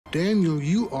Daniel,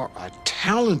 you are a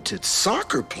talented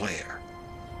soccer player.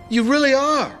 You really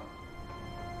are.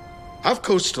 I've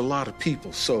coached a lot of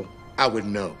people, so I would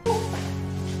know.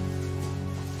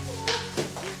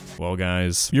 Well,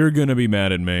 guys, you're gonna be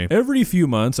mad at me. Every few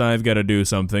months, I've got to do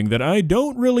something that I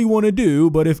don't really want to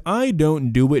do, but if I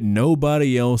don't do it,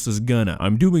 nobody else is gonna.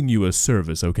 I'm doing you a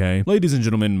service, okay? Ladies and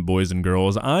gentlemen, boys and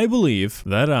girls, I believe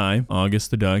that I,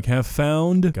 August the Duck, have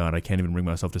found... God, I can't even bring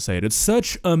myself to say it. It's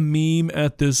such a meme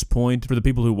at this point for the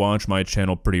people who watch my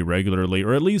channel pretty regularly,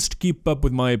 or at least keep up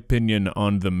with my opinion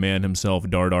on the man himself,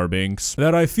 Dhar Binks,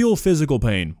 that I feel physical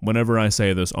pain whenever I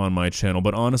say this on my channel.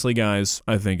 But honestly, guys,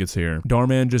 I think it's here. Dhar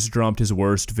Mann just dropped his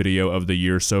worst video of the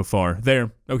year so far.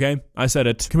 There, okay? I said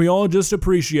it. Can we all just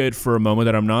appreciate for a moment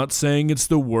that I'm not saying it's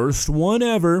the worst one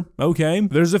ever, okay?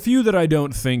 There's a few that I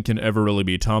don't think can ever really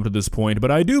be topped at this point,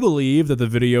 but I do believe that the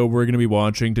video we're going to be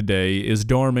watching today is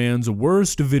Dhar Mann's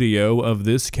worst video of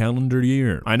this calendar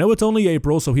year. I know it's only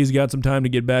April, so he's got some time to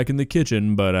get back in the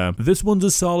kitchen, but this one's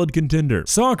a solid contender.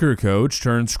 Soccer coach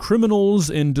turns criminals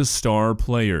into star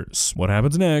players. What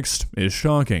happens next is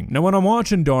shocking. Now, when I'm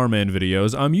watching Dhar Mann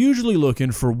videos, I'm usually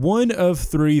looking for one of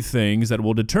three things that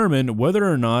will determine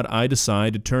whether or not I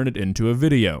decide to turn it into a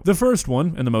video. The first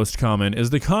one, and the most common, is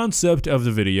the concept of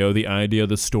the video, the idea,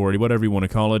 the story, whatever you want to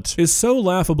call it, is so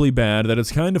laughably bad that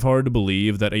it's kind of hard to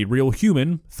believe that a real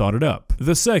human thought it up.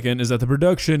 The second is that the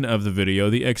production of the video,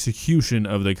 the execution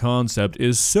of the concept,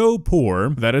 is so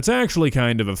poor that it's actually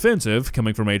kind of offensive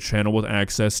coming from a channel with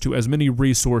access to as many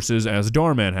resources as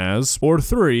Dhar Mann has. Or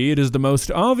three, it is the most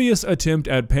obvious attempt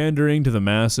at pandering to the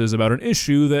masses about an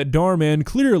issue that Dhar Mann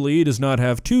clearly does not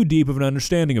have too deep of an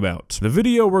understanding about. The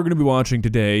video we're going to be watching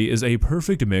today is a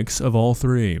perfect mix of all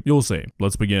three. You'll see.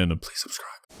 Let's begin. Please subscribe.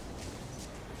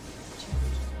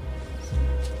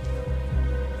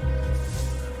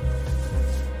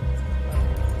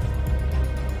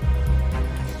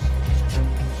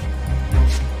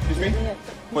 Excuse me? Yeah.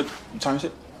 What time is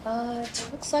it? It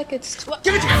looks like it's 12.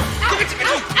 Give it to me! Give it to me!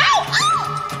 Ow! Ow!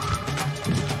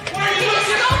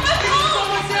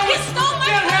 He stole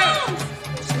my phone!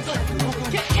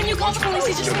 Can you call the police?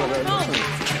 He just stole my phone.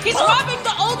 He's robbing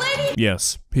the old lady?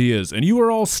 Yes, he is. And you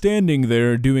are all standing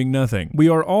there doing nothing. We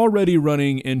are already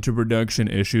running into production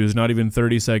issues, not even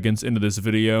 30 seconds into this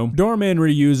video. Dhar Mann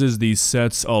reuses these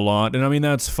sets a lot, and I mean,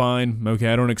 that's fine. Okay,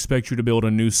 I don't expect you to build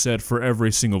a new set for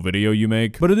every single video you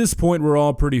make. But at this point, we're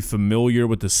all pretty familiar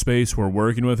with the space we're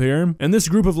working with here. And this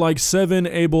group of like 7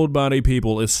 able-bodied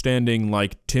people is standing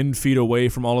like 10 feet away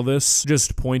from all of this,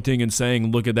 just pointing and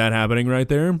saying, look at that happening right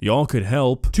there. Y'all could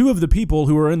help. 2 of the people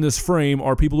who are in this frame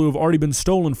are people who have already been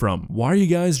stolen from. Why are you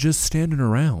guys just standing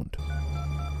around?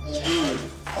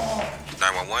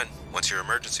 911, what's your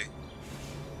emergency?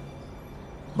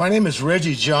 My name is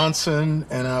Reggie Johnson,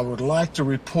 and I would like to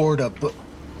report a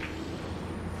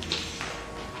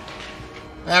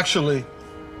Actually,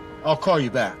 I'll call you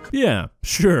back. Yeah,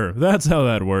 sure. That's how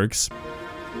that works.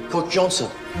 Coach Johnson.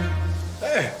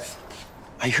 Hey.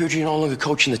 I heard you're no longer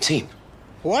coaching the team.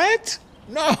 What?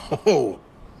 No.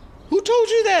 Who told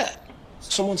you that?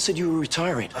 Someone said you were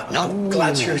retiring. No, I'm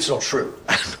glad to hear it's not true.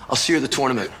 I'll see you at the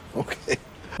tournament. Okay.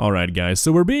 Alright guys,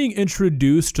 so we're being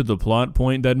introduced to the plot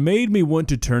point that made me want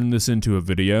to turn this into a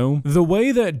video. The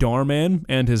way that Dhar Mann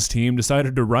and his team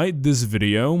decided to write this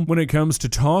video when it comes to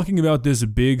talking about this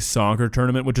big soccer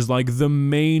tournament, which is like the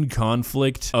main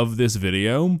conflict of this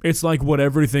video, it's like what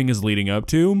everything is leading up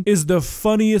to, is the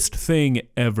funniest thing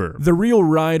ever. The real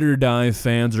ride or die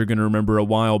fans are gonna remember a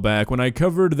while back when I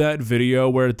covered that video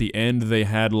where at the end they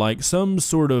had like some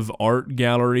sort of art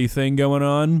gallery thing going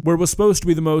on, where it was supposed to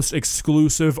be the most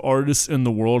exclusive artists in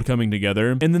the world coming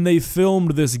together, and then they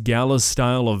filmed this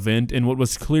gala-style event in what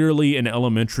was clearly an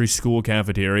elementary school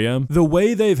cafeteria. The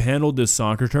way they've handled this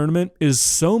soccer tournament is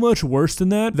so much worse than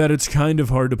that it's kind of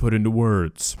hard to put into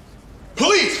words.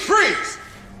 Police, freeze!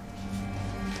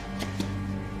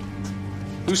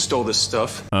 Who stole this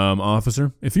stuff?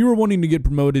 Officer, if you were wanting to get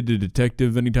promoted to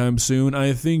detective anytime soon,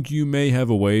 I think you may have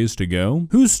a ways to go.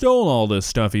 Who stole all this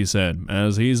stuff, he said,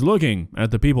 as he's looking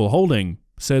at the people holding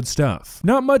said stuff.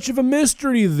 Not much of a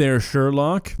mystery there,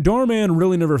 Sherlock. Dhar Mann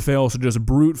really never fails to just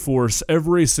brute force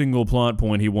every single plot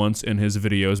point he wants in his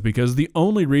videos, because the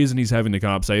only reason he's having the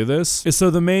cop say this is so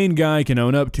the main guy can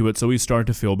own up to it, so we start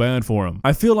to feel bad for him.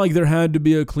 I feel like there had to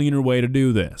be a cleaner way to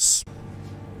do this.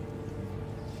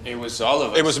 It was all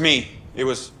of us. It was me. It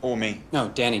was all me. No,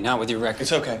 Danny, not with your record.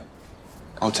 It's okay.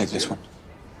 I'll take this one.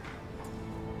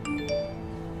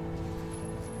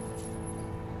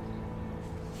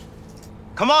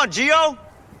 Come on, Gio.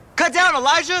 Cut down,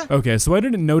 Elijah! Okay, so I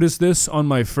didn't notice this on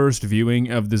my first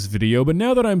viewing of this video, but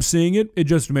now that I'm seeing it, it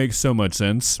just makes so much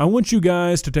sense. I want you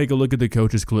guys to take a look at the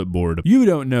coach's clipboard. You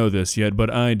don't know this yet, but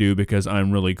I do because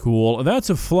I'm really cool. That's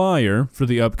a flyer for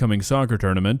the upcoming soccer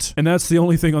tournament, and that's the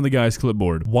only thing on the guy's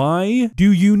clipboard. Why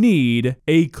do you need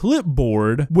a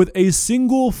clipboard with a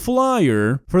single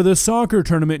flyer for the soccer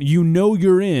tournament you know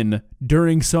you're in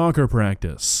during soccer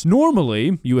practice?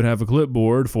 Normally, you would have a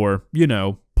clipboard for, you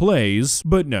know, plays,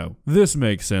 but no, this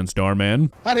makes sense, Dhar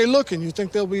Mann. How they looking? You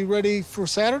think they'll be ready for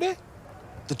Saturday?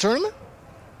 The tournament?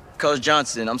 Coach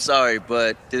Johnson, I'm sorry,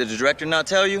 but did the director not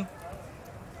tell you?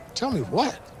 Tell me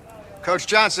what? Coach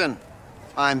Johnson,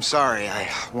 I'm sorry.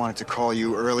 I wanted to call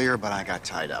you earlier, but I got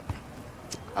tied up.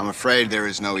 I'm afraid there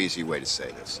is no easy way to say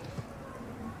this.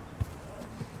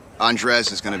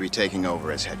 Andres is going to be taking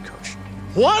over as head coach.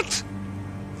 What?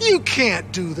 You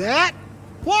can't do that.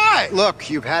 Why?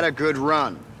 Look, you've had a good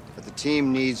run, but the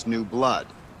team needs new blood.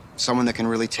 Someone that can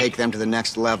really take them to the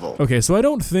next level. Okay, so I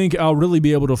don't think I'll really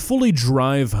be able to fully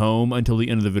drive home until the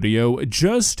end of the video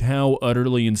just how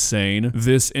utterly insane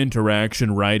this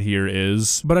interaction right here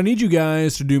is. But I need you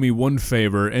guys to do me one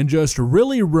favor and just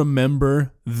really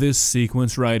remember this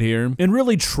sequence right here and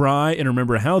really try and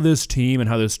remember how this team and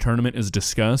how this tournament is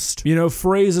discussed. You know,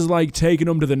 phrases like taking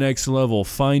them to the next level,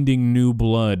 finding new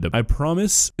blood. I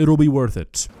promise it'll be worth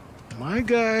it. My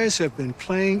guys have been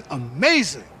playing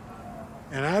amazing.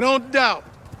 And I don't doubt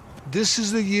this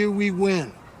is the year we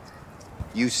win.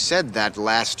 You said that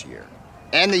last year,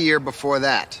 and the year before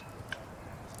that.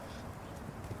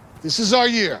 This is our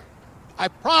year. I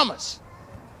promise.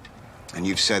 And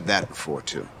you've said that before,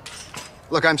 too.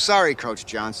 Look, I'm sorry, Coach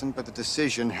Johnson, but the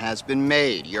decision has been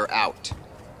made. You're out.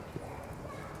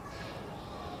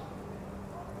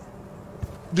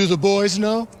 Do the boys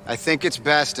know? I think it's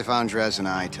best if Andres and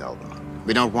I tell them.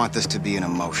 We don't want this to be an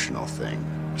emotional thing.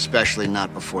 Especially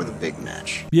not before the big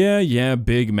match. Yeah,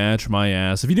 big match, my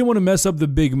ass. If you didn't want to mess up the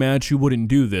big match, you wouldn't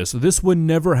do this. This would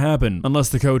never happen. Unless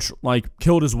the coach, like,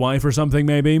 killed his wife or something,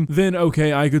 maybe. Then,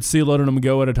 okay, I could see letting him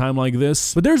go at a time like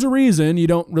this. But there's a reason you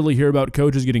don't really hear about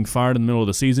coaches getting fired in the middle of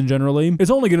the season, generally.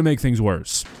 It's only gonna make things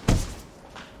worse.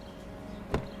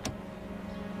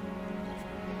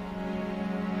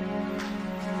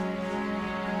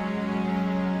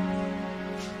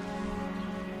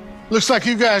 Looks like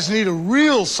you guys need a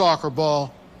real soccer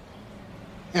ball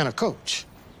and a coach.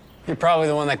 You're probably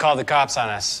the one that called the cops on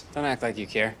us. Don't act like you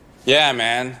care. Yeah,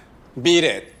 man. Beat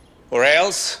it. Or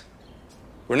else,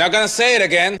 we're not gonna say it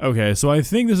again. Okay, so I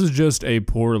think this is just a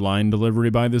poor line delivery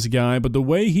by this guy, but the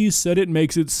way he said it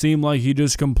makes it seem like he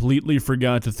just completely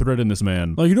forgot to threaten this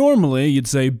man. Like, normally, you'd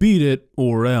say, beat it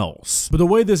or else. But the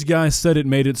way this guy said it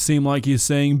made it seem like he's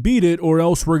saying, beat it or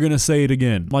else we're gonna say it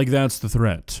again. Like, that's the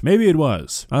threat. Maybe it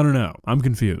was. I don't know. I'm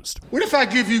confused. What if I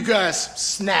give you guys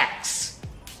snacks?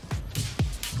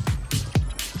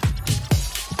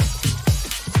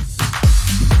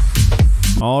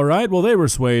 Alright, well they were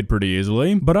swayed pretty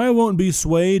easily, but I won't be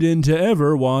swayed into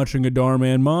ever watching a Dhar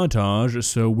Mann montage,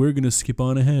 so we're gonna skip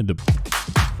on ahead.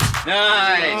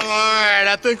 Nice! Alright,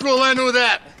 I think we'll end with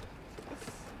that.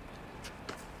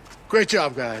 Great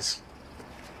job, guys.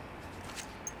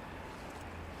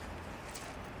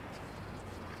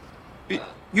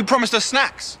 You promised us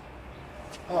snacks.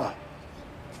 Oh.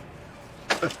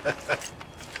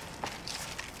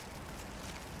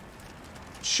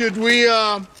 Should we,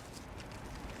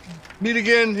 meet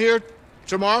again here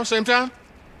tomorrow, same time?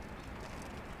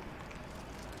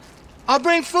 I'll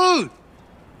bring food.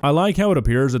 I like how it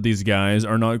appears that these guys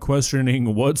are not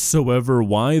questioning whatsoever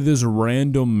why this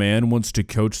random man wants to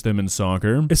coach them in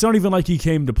soccer. It's not even like he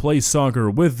came to play soccer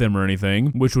with them or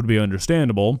anything, which would be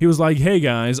understandable. He was like, hey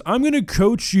guys, I'm gonna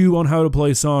coach you on how to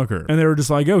play soccer. And they were just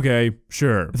like, okay,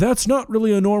 sure. That's not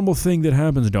really a normal thing that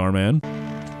happens, Dhar Mann.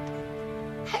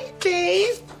 Hey,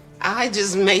 Dave. I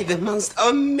just made the most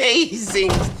amazing...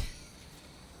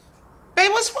 Babe,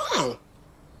 what's wrong?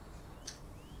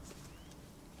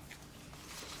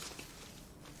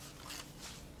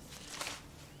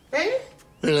 Baby?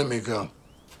 They let me go.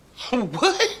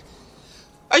 What?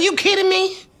 Are you kidding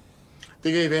me?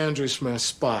 They gave Andres my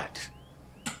spot.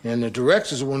 And the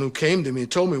director's the one who came to me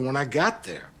and told me when I got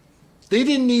there. They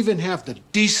didn't even have the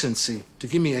decency to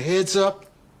give me a heads up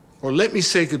or let me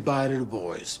say goodbye to the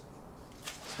boys.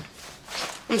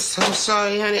 I'm so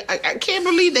sorry, honey. I can't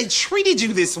believe they treated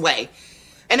you this way.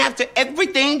 And after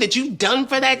everything that you've done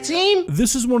for that team?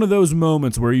 This is one of those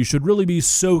moments where you should really be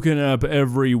soaking up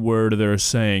every word they're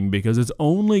saying because it's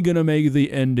only gonna make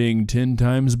the ending 10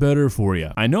 times better for you.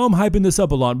 I know I'm hyping this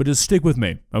up a lot, but just stick with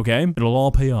me, okay? It'll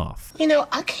all pay off. You know,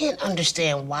 I can't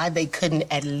understand why they couldn't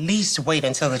at least wait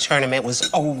until the tournament was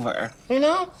over, you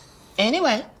know?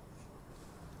 Anyway,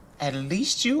 at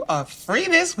least you are free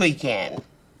this weekend.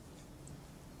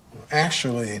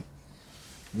 Actually,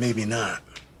 maybe not.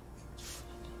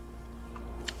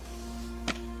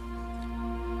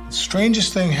 The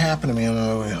strangest thing happened to me on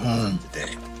my way home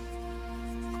today.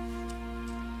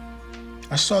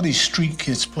 I saw these street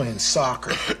kids playing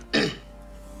soccer,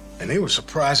 and they were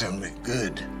surprisingly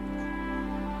good.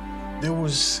 There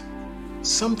was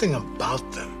something about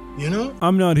them, you know?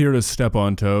 I'm not here to step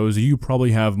on toes. You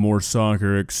probably have more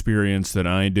soccer experience than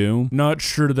I do. Not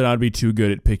sure that I'd be too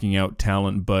good at picking out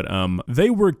talent, but they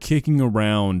were kicking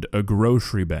around a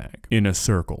grocery bag in a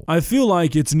circle. I feel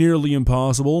like it's nearly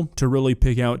impossible to really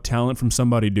pick out talent from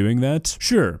somebody doing that.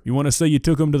 Sure, you want to say you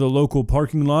took them to the local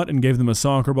parking lot and gave them a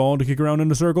soccer ball to kick around in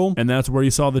a circle, and that's where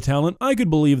you saw the talent? I could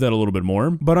believe that a little bit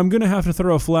more, but I'm gonna have to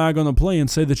throw a flag on the play and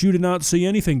say that you did not see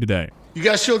anything today. You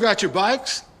guys still got your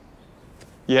bikes?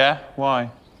 Yeah? Why?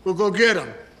 We'll go get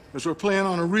them, because we're playing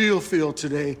on a real field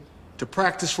today to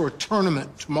practice for a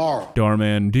tournament tomorrow. Dhar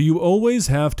Mann, do you always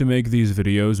have to make these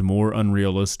videos more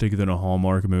unrealistic than a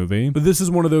Hallmark movie? But this is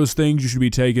one of those things you should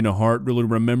be taking to heart, really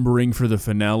remembering for the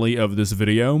finale of this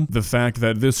video. The fact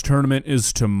that this tournament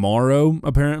is tomorrow,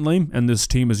 apparently, and this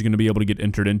team is going to be able to get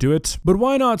entered into it. But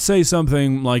why not say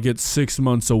something like it's 6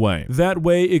 months away? That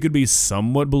way it could be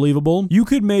somewhat believable. You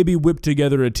could maybe whip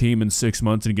together a team in 6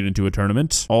 months and get into a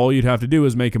tournament. All you'd have to do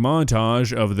is make a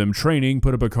montage of them training,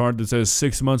 put up a card that says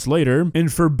 6 months later,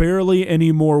 and for barely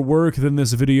any more work than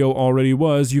this video already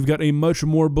was, you've got a much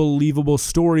more believable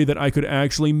story that I could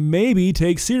actually maybe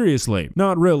take seriously.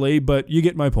 Not really, but you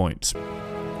get my point.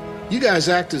 You guys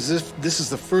act as if this is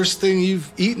the first thing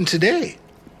you've eaten today.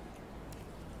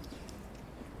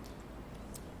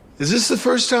 Is this the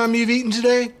first time you've eaten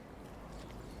today?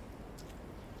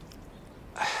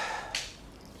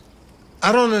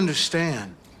 I don't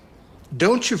understand.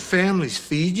 Don't your families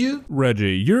feed you?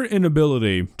 Reggie, your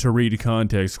inability to read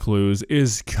context clues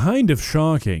is kind of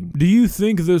shocking. Do you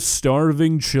think the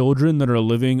starving children that are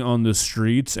living on the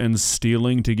streets and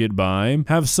stealing to get by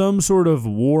have some sort of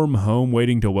warm home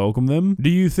waiting to welcome them? Do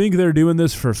you think they're doing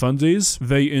this for funsies?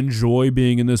 They enjoy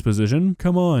being in this position?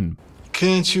 Come on.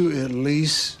 Can't you at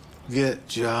least get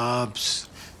jobs?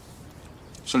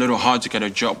 It's a little hard to get a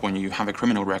job when you have a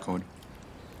criminal record.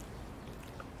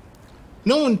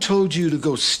 No one told you to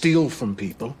go steal from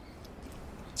people.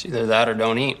 It's either that or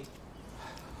don't eat.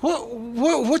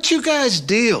 What's you guys'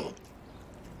 deal?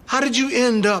 How did you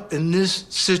end up in this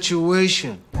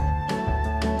situation?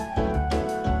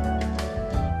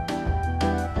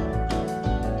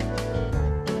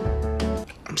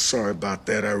 I'm sorry about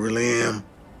that, I really am.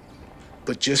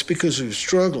 But just because you're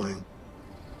struggling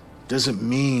doesn't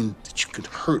mean that you could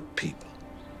hurt people.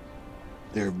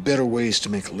 There are better ways to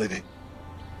make a living.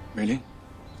 Really?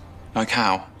 Like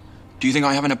how? Do you think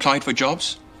I haven't applied for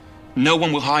jobs? No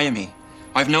one will hire me.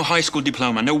 I have no high school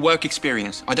diploma, no work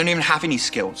experience. I don't even have any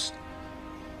skills.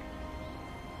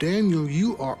 Daniel,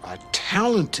 you are a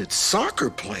talented soccer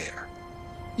player.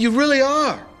 You really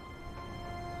are.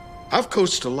 I've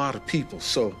coached a lot of people,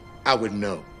 so I would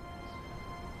know.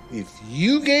 If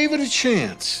you gave it a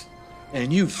chance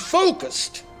and you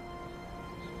focused,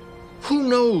 who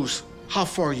knows how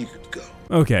far you could go.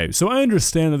 Okay, so I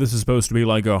understand that this is supposed to be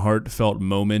like a heartfelt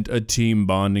moment, a team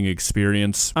bonding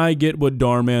experience. I get what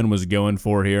Dhar Mann was going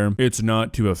for here. It's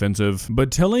not too offensive, but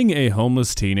telling a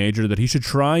homeless teenager that he should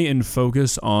try and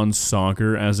focus on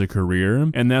soccer as a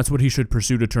career, and that's what he should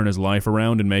pursue to turn his life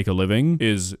around and make a living,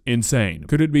 is insane.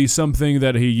 Could it be something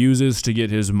that he uses to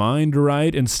get his mind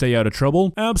right and stay out of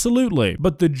trouble? Absolutely.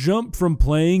 But the jump from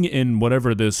playing in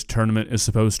whatever this tournament is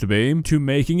supposed to be to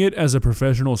making it as a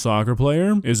professional soccer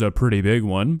player is a pretty big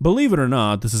one. Believe it or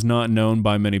not, this is not known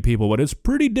by many people, but it's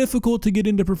pretty difficult to get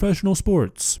into professional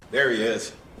sports. There he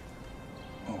is.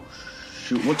 Oh,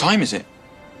 shoot. What time is it?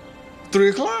 3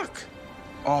 o'clock.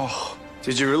 Oh,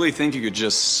 did you really think you could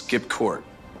just skip court?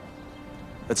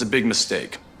 That's a big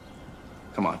mistake.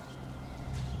 Come on.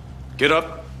 Get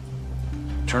up,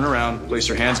 turn around, place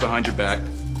your hands behind your back.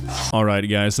 Alright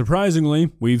guys,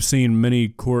 surprisingly, we've seen many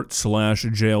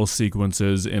court/jail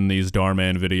sequences in these Dhar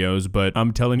Mann videos, but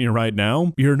I'm telling you right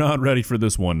now, you're not ready for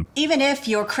this one. Even if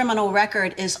your criminal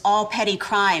record is all petty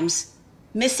crimes,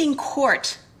 missing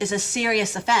court is a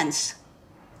serious offense.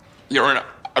 Your Honor,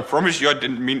 I promise you I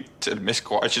didn't mean to miss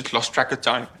court. I just lost track of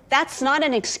time. That's not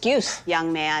an excuse,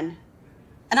 young man.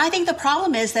 And I think the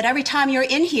problem is that every time you're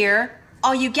in here,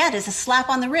 all you get is a slap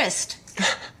on the wrist.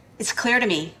 It's clear to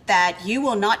me that you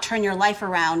will not turn your life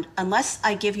around unless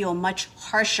I give you a much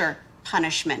harsher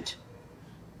punishment.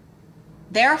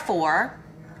 Therefore,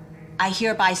 I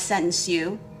hereby sentence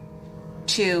you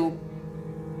to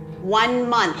 1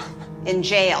 month in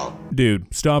jail.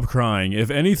 Dude, stop crying.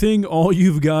 If anything, all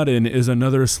you've gotten is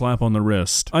another slap on the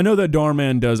wrist. I know that Dhar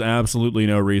Mann does absolutely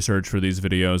no research for these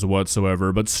videos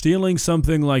whatsoever, but stealing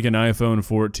something like an iPhone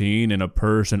 14 and a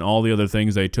purse and all the other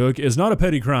things they took is not a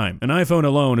petty crime. An iPhone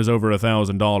alone is over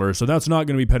 $1,000, so that's not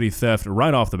going to be petty theft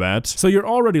right off the bat. So you're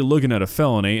already looking at a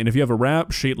felony, and if you have a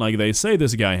rap sheet like they say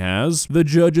this guy has, the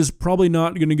judge is probably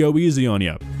not going to go easy on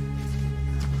you.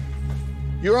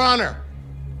 Your Honor,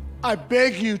 I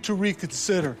beg you to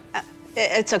reconsider.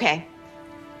 It's okay.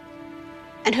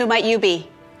 And who might you be?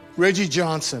 Reggie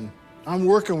Johnson. I'm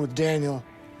working with Daniel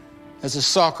as a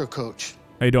soccer coach.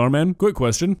 Hey Dhar Mann, quick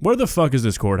question. Where the fuck is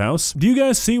this courthouse? Do you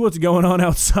guys see what's going on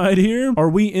outside here? Are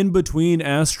we in between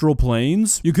astral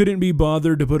planes? You couldn't be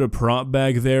bothered to put a prop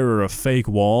back there or a fake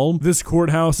wall? This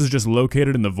courthouse is just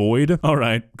located in the void?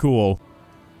 Alright, cool.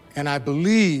 And I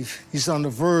believe he's on the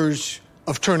verge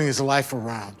of turning his life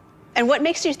around. And what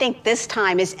makes you think this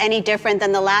time is any different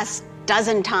than the last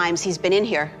dozen times he's been in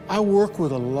here? I work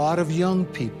with a lot of young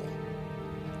people.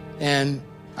 And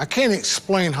I can't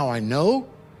explain how I know,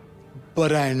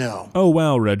 but I know. Oh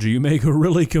wow, Reggie, you make a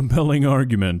really compelling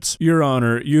argument. Your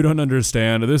Honor, you don't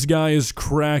understand. This guy is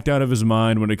cracked out of his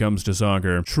mind when it comes to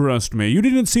soccer. Trust me, you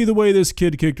didn't see the way this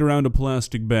kid kicked around a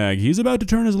plastic bag. He's about to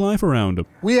turn his life around.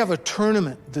 We have a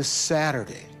tournament this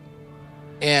Saturday,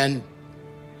 and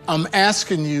I'm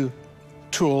asking you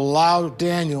to allow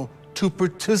Daniel to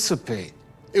participate.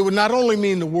 It would not only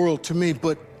mean the world to me,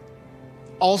 but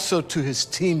also to his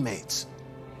teammates.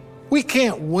 We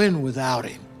can't win without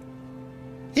him.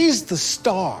 He's the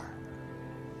star.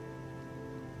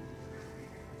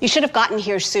 You should have gotten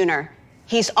here sooner.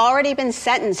 He's already been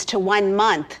sentenced to 1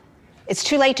 month. It's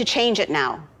too late to change it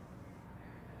now.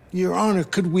 Your Honor,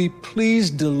 could we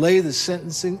please delay the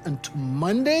sentencing until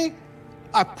Monday?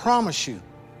 I promise you,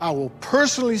 I will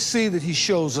personally see that he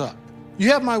shows up.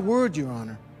 You have my word, Your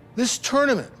Honor. This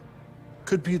tournament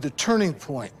could be the turning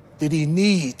point that he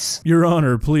needs. Your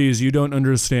Honor, please, you don't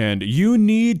understand. You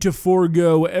need to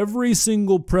forego every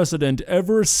single precedent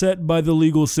ever set by the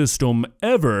legal system,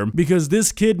 ever, because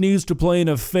this kid needs to play in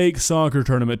a fake soccer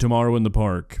tournament tomorrow in the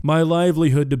park. My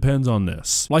livelihood depends on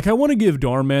this. Like, I want to give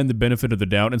Dhar Mann the benefit of the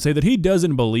doubt and say that he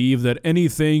doesn't believe that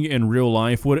anything in real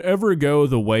life would ever go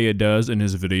the way it does in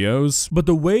his videos, but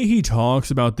the way he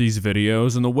talks about these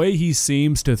videos and the way he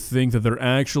seems to think that they're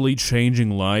actually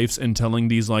changing lives and telling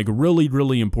these, like, really,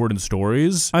 really important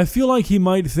stories, I feel like he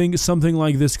might think something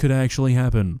like this could actually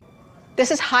happen. This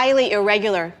is highly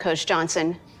irregular, Coach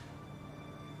Johnson.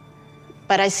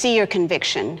 But I see your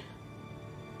conviction.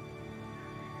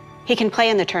 He can play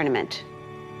in the tournament.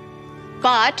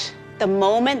 But the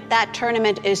moment that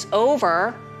tournament is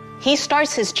over, he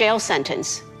starts his jail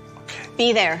sentence. Okay.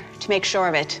 Be there to make sure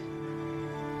of it.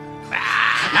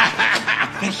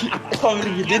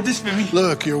 Oh, you did this for me.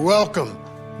 Look, you're welcome.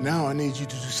 Now I need you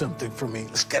to do something for me.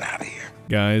 Let's get out of here.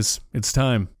 Guys, it's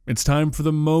time. It's time for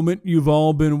the moment you've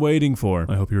all been waiting for.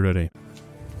 I hope you're ready.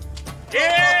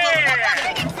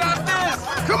 Yeah! You got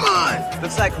this! Come on!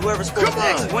 Looks like whoever scores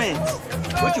next wins.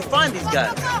 Where'd you find these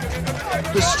guys?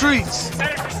 The streets.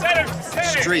 Center!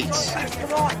 Streets.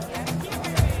 Come on!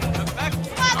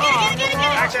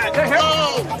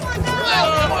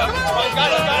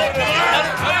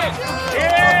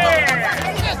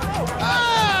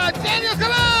 Daniel,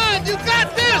 come on! You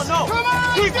got this! No. Come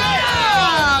on! You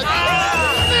got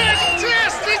it!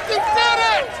 Fantastic! You did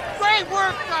it! Great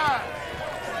work, guys!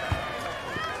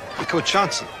 Coach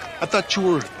Johnson, I thought you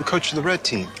were the coach of the red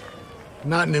team.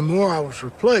 Not anymore. I was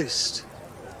replaced.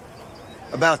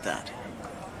 About that,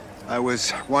 I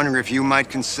was wondering if you might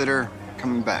consider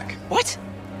coming back. What?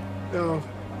 No,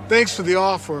 thanks for the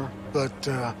offer, but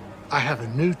I have a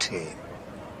new team,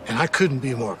 and I couldn't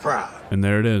be more proud. And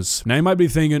there it is. Now you might be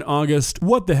thinking, August,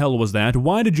 what the hell was that?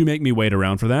 Why did you make me wait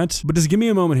around for that? But just give me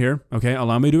a moment here, okay?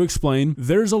 Allow me to explain.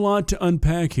 There's a lot to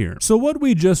unpack here. So what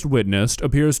we just witnessed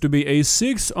appears to be a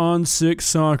 6-on-6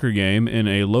 soccer game in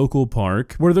a local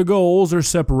park where the goals are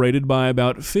separated by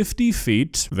about 50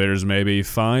 feet. There's maybe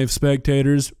 5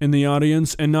 spectators in the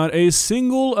audience and not a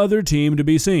single other team to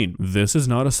be seen. This is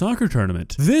not a soccer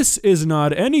tournament. This is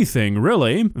not anything,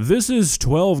 really. This is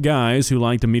 12 guys who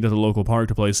like to meet at the local park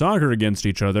to play soccer against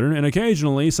each other, and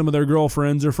occasionally some of their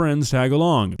girlfriends or friends tag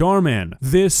along. Dhar Mann,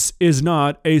 this is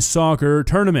not a soccer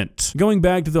tournament. Going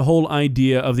back to the whole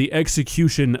idea of the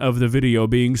execution of the video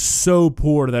being so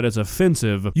poor that it's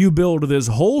offensive, you build this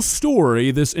whole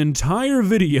story, this entire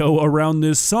video around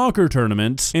this soccer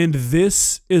tournament, and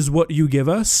this is what you give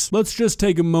us? Let's just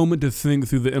take a moment to think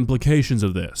through the implications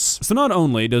of this. So not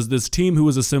only does this team who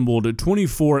was assembled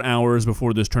 24 hours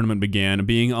before this tournament began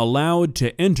being allowed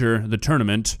to enter the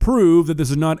tournament prove that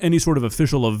this is not any sort of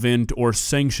official event or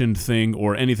sanctioned thing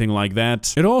or anything like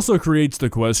that, it also creates the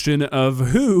question of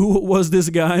who was this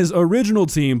guy's original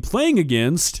team playing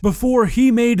against before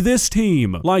he made this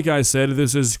team. Like I said,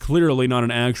 this is clearly not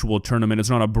an actual tournament. It's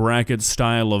not a bracket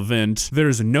style event.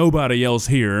 There's nobody else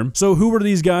here. So who are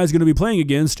these guys going to be playing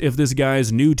against if this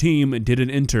guy's new team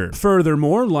didn't enter?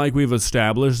 Furthermore, like we've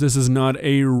established, this is not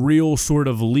a real sort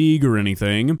of league or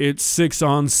anything. It's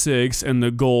 6-on-6 and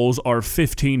the goals are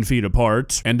 15 feet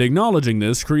apart. And acknowledging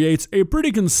this creates a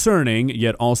pretty concerning,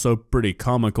 yet also pretty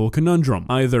comical conundrum.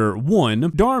 Either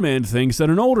one, Dhar Mann thinks that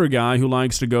an older guy who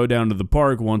likes to go down to the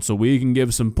park once a week and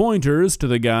give some pointers to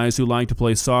the guys who like to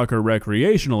play soccer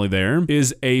recreationally there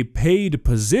is a paid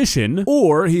position,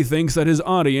 or he thinks that his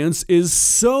audience is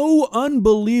so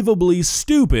unbelievably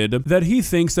stupid that he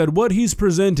thinks that what he's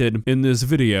presented in this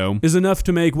video is enough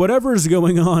to make whatever's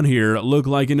going on here look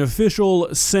like an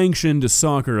official sanctioned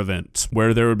soccer event,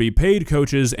 where there would be paid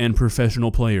coaches and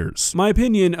professional players. My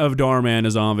opinion of Dhar Mann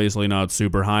is obviously not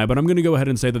super high, but I'm going to go ahead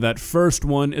and say that that first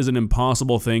one is an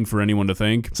impossible thing for anyone to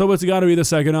think, so it's got to be the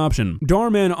second option.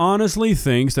 Dhar Mann honestly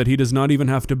thinks that he does not even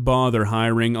have to bother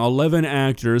hiring 11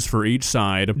 actors for each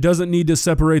side, doesn't need to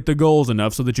separate the goals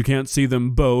enough so that you can't see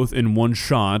them both in one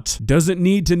shot, doesn't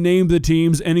need to name the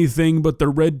teams anything but the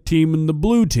red team and the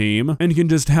blue team, and can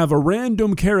just have a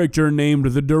random character named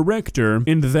the director,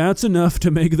 and that's enough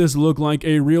to make this look like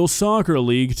a real soccer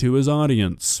league to his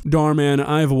audience. Dhar Mann,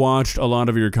 I've watched a lot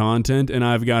of your content, and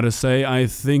I've got to say, I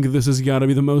think this has got to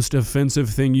be the most offensive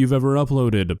thing you've ever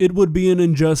uploaded. It would be an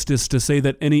injustice to say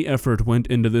that any effort went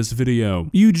into this video.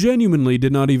 You genuinely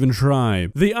did not even try.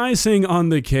 The icing on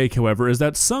the cake, however, is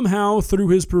that somehow through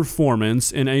his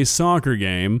performance in a soccer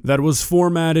game that was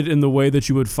formatted in the way that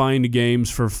you would find games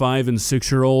for 5- and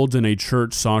 6-year-olds in a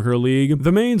church soccer league,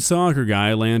 the main soccer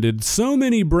guy landed so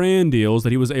many brand deals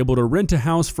that he was able to rent a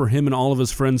house for him and all of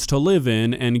his friends to live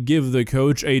in and give the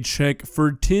coach a check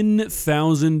for $10,000.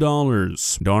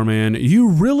 Dhar Mann, you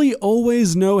really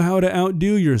always know how to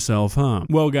outdo yourself, huh?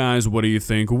 Well guys, what do you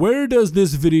think? Where does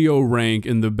this video rank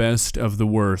in the best of the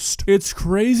worst? It's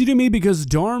crazy to me because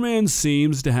Dhar Mann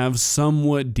seems to have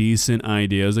somewhat decent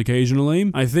ideas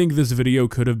occasionally. I think this video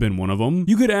could have been one of them.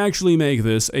 You could actually make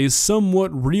this a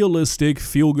somewhat realistic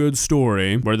feel-good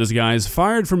story where this guy's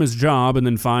fired from his job and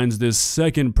then finds this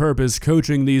second purpose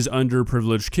coaching these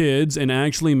underprivileged kids and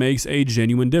actually makes a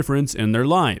genuine difference in their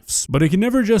lives. But it can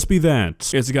never just be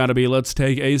that. It's gotta be, let's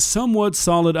take a somewhat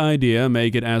solid idea,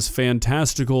 make it as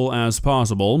fantastical as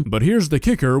possible, but here's the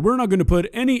kicker, we're not gonna put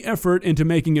any effort into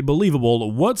making it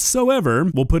believable whatsoever.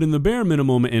 We'll put in the bare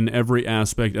minimum in every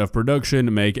aspect of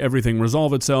production, make everything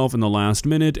resolve itself in the last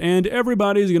minute, and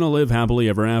everybody's gonna live happily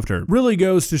ever after. Really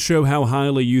goes to show how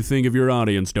highly you think of your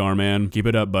audience, Dhar Mann. Keep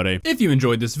it up, buddy. If you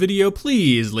enjoyed this video,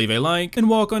 please leave a like and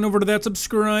walk on over to that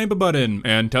subscribe button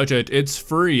and touch it. It's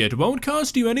free. It won't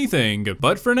cost you anything.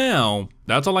 But for now,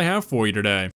 that's all I have for you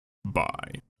today.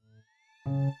 Bye.